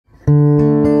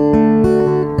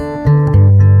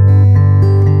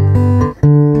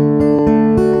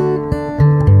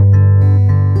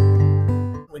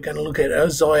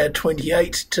Isaiah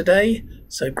 28 today,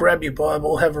 so grab your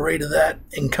Bible, have a read of that,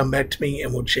 and come back to me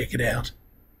and we'll check it out.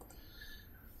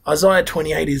 Isaiah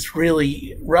 28 is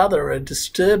really rather a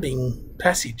disturbing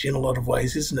passage in a lot of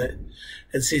ways, isn't it?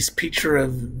 It's this picture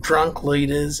of drunk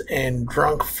leaders and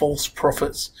drunk false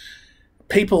prophets,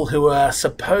 people who are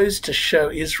supposed to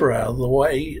show Israel the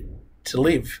way to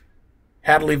live,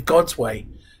 how to live God's way,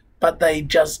 but they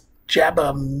just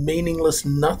jabber meaningless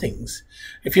nothings.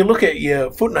 If you look at your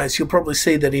footnotes, you'll probably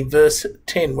see that in verse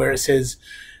 10 where it says,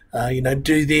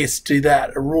 do this, do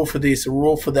that, a rule for this, a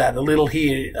rule for that, a little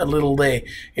here, a little there.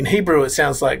 In Hebrew, it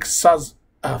sounds like sav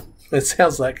la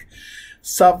sav,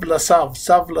 kav la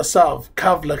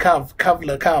kav, kav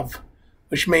la kav,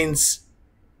 which means,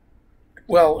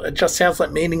 well, it just sounds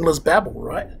like meaningless babble,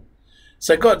 right?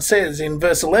 So God says in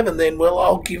verse 11 then, well,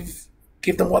 I'll give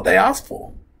them what they ask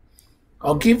for.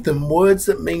 I'll give them words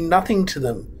that mean nothing to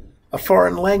them, a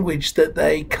foreign language that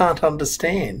they can't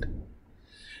understand.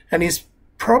 And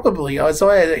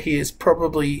Isaiah here is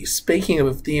probably speaking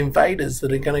of the invaders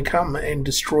that are going to come and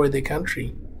destroy their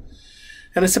country.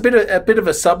 And it's a bit of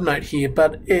a subnote here,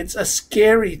 but it's a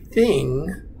scary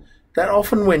thing that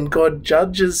often when God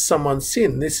judges someone's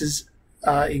sin, this is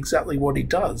exactly what he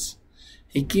does.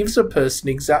 He gives a person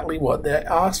exactly what they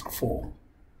ask for.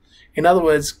 In other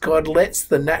words, God lets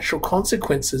the natural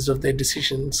consequences of their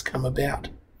decisions come about.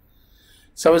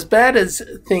 So as bad as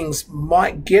things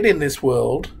might get in this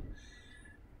world,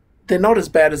 they're not as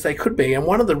bad as they could be. And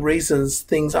one of the reasons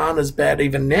things aren't as bad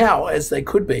even now as they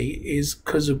could be is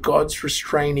because of God's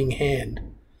restraining hand.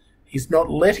 He's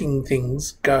not letting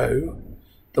things go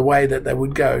the way that they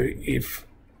would go if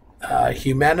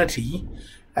humanity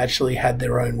actually had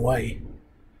their own way.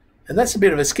 And that's a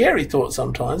bit of a scary thought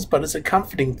sometimes, but it's a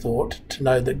comforting thought to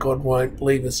know that God won't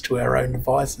leave us to our own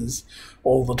devices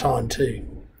all the time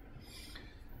too.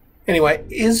 Anyway,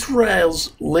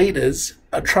 Israel's leaders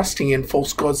are trusting in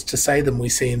false gods to save them, we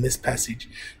see in this passage.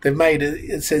 They've made,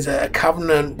 it says, a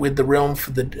covenant with the realm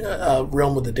of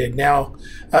the dead. Now,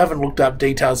 I haven't looked up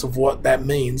details of what that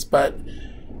means, but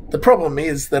the problem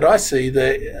is that I see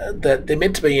that they're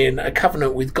meant to be in a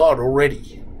covenant with God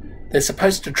already. They're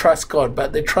supposed to trust God,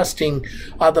 but they're trusting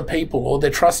other people, or they're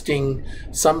trusting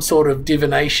some sort of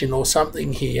divination or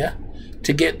something here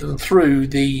to get them through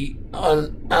the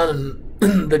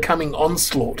coming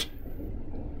onslaught.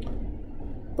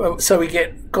 So we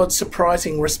get God's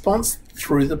surprising response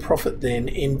through the prophet then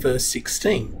in verse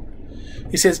 16.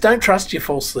 He says, don't trust your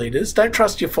false leaders, don't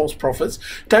trust your false prophets,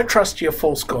 don't trust your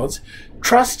false gods.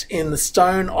 Trust in the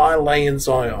stone I lay in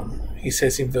Zion, he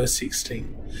says in verse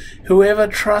 16. Whoever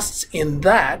trusts in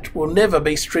that will never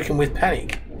be stricken with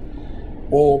panic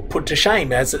or put to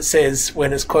shame, as it says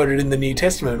when it's quoted in the New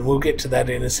Testament. We'll get to that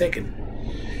in a second.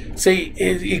 See,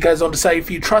 he goes on to say, if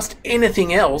you trust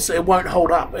anything else, it won't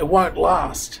hold up, it won't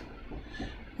last.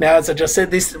 Now, as I just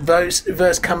said, this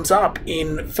verse comes up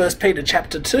in 1 Peter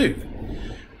chapter 2,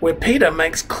 where Peter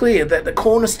makes clear that the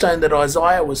cornerstone that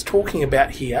Isaiah was talking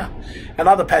about here, and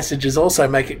other passages also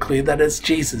make it clear that it's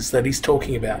Jesus that he's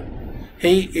talking about.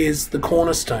 He is the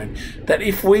cornerstone, that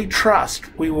if we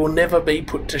trust, we will never be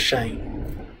put to shame.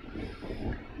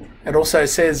 It also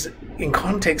says in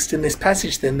context in this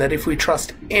passage then that if we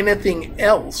trust anything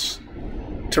else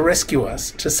to rescue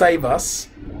us, to save us,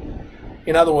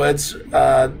 in other words,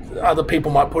 other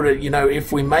people might put it,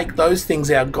 if we make those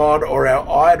things our God or our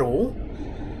idol,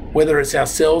 whether it's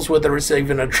ourselves, whether it's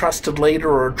even a trusted leader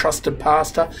or a trusted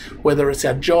pastor, whether it's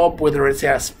our job, whether it's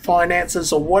our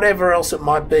finances or whatever else it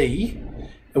might be,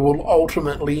 it will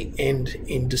ultimately end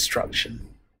in destruction.